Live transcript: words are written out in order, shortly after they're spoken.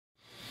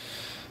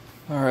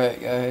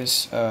Alright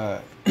guys,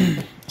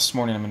 this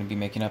morning I'm going to be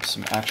making up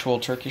some actual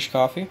Turkish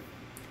coffee.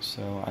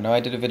 So I know I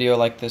did a video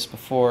like this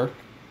before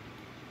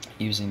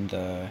using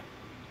the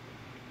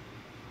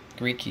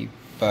Greeky,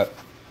 but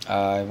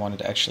I wanted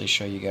to actually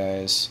show you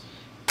guys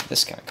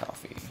this kind of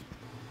coffee.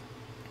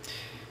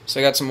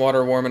 So I got some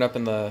water warming up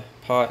in the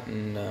pot,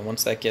 and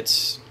once that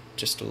gets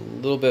just a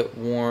little bit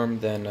warm,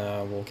 then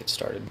we'll get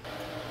started.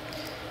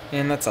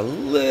 And that's a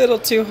little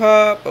too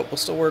hot, but we'll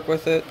still work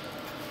with it.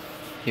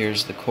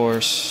 Here's the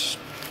coarse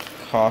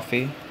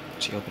coffee.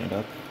 Actually, open it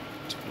up.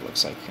 That's what it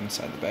looks like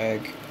inside the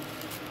bag.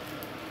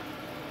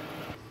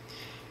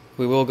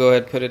 We will go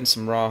ahead and put in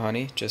some raw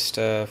honey just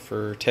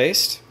for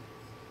taste.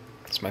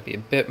 This might be a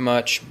bit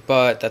much,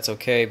 but that's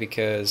okay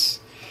because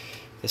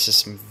this is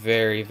some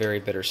very, very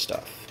bitter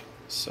stuff.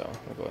 So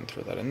we'll go ahead and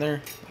throw that in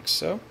there, like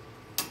so.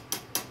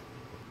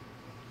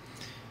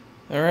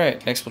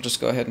 Alright, next we'll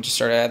just go ahead and just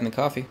start adding the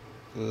coffee,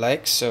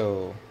 like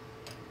so.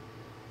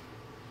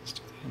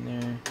 Stick that in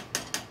there.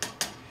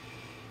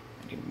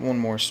 I need one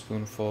more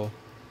spoonful.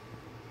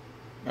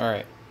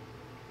 Alright,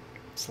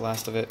 that's the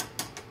last of it.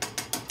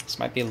 This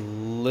might be a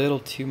little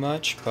too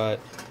much, but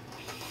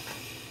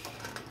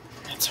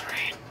that's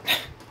alright.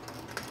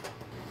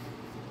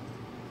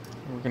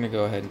 We're going to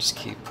go ahead and just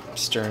keep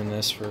stirring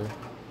this for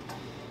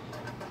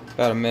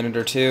about a minute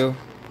or two.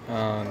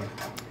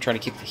 Trying to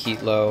keep the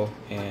heat low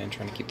and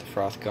trying to keep the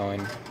froth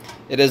going.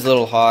 It is a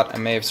little hot. I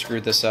may have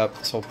screwed this up,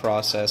 this whole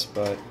process,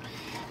 but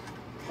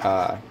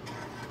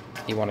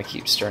you want to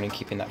keep stirring and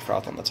keeping that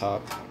froth on the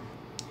top.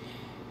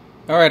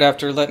 Alright,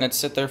 after letting it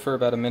sit there for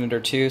about a minute or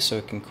two so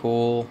it can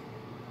cool,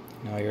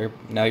 now you're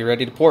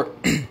ready to pour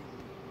it.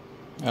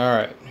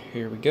 Alright,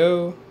 here we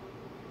go.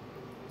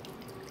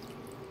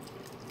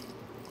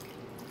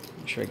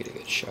 Make sure I get a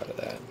good shot of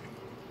that.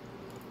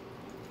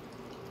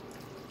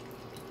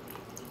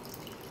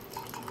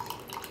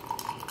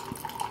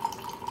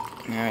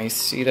 Now you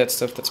see that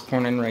stuff that's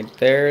pouring in right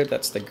there?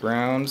 That's the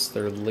grounds.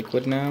 They're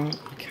liquid now.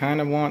 I kind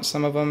of want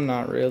some of them,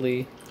 not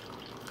really.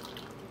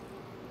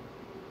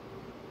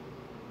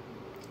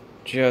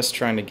 Just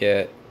trying to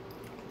get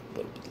a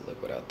little bit of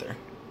liquid out there.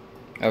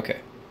 Okay.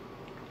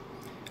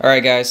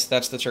 Alright guys,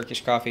 that's the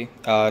Turkish coffee.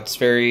 It's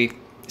very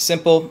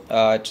simple.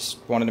 I just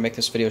wanted to make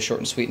this video short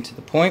and sweet and to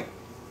the point.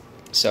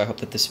 So I hope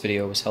that this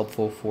video was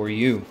helpful for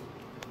you.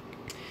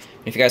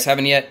 If you guys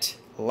haven't yet,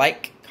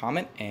 like,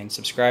 comment, and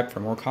subscribe for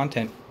more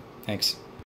content. Thanks.